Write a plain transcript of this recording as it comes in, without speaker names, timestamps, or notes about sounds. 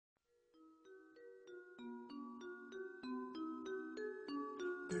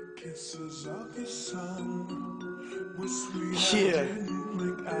Yeah.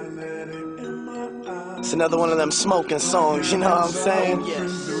 It's another one of them smoking songs, you know what I'm saying?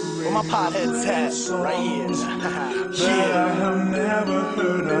 Yes. Where my potheads at? Right here. Yeah.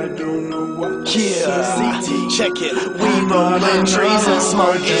 CT, check it. We rolling trees and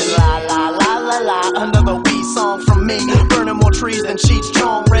smoking. La la la la la. Another weed song from me. Burning more trees than Cheech,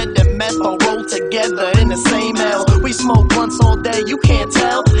 Chong, Red, and Meth all rolled together in the same L. We smoke blunts all day, you can't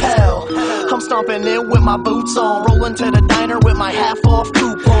tell? Hell, I'm stomping in with my boots on, rolling to the diner with my half-off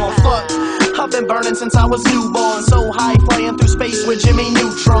coupon. Fuck, I've been burning since I was newborn, so high flying through space with Jimmy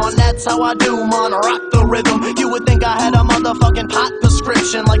Neutron. That's how I do, man, rock the rhythm. You would think I had a motherfucking pot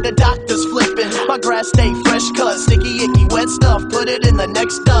prescription, like the doctor's flipping. My grass stay fresh cut, sticky icky wet stuff, put it in the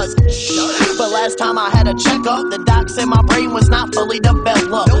next dust. But last time I had a checkup, the doc said my brain was not fully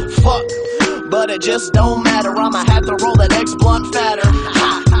developed. Fuck, but it just don't matter, I'ma have to roll that X blunt fatter.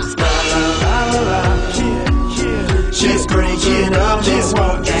 Ha! Just break it up and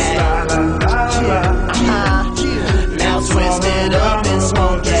smoke that. Now twist it up and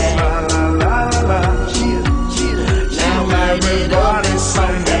smoke that. Now light it up.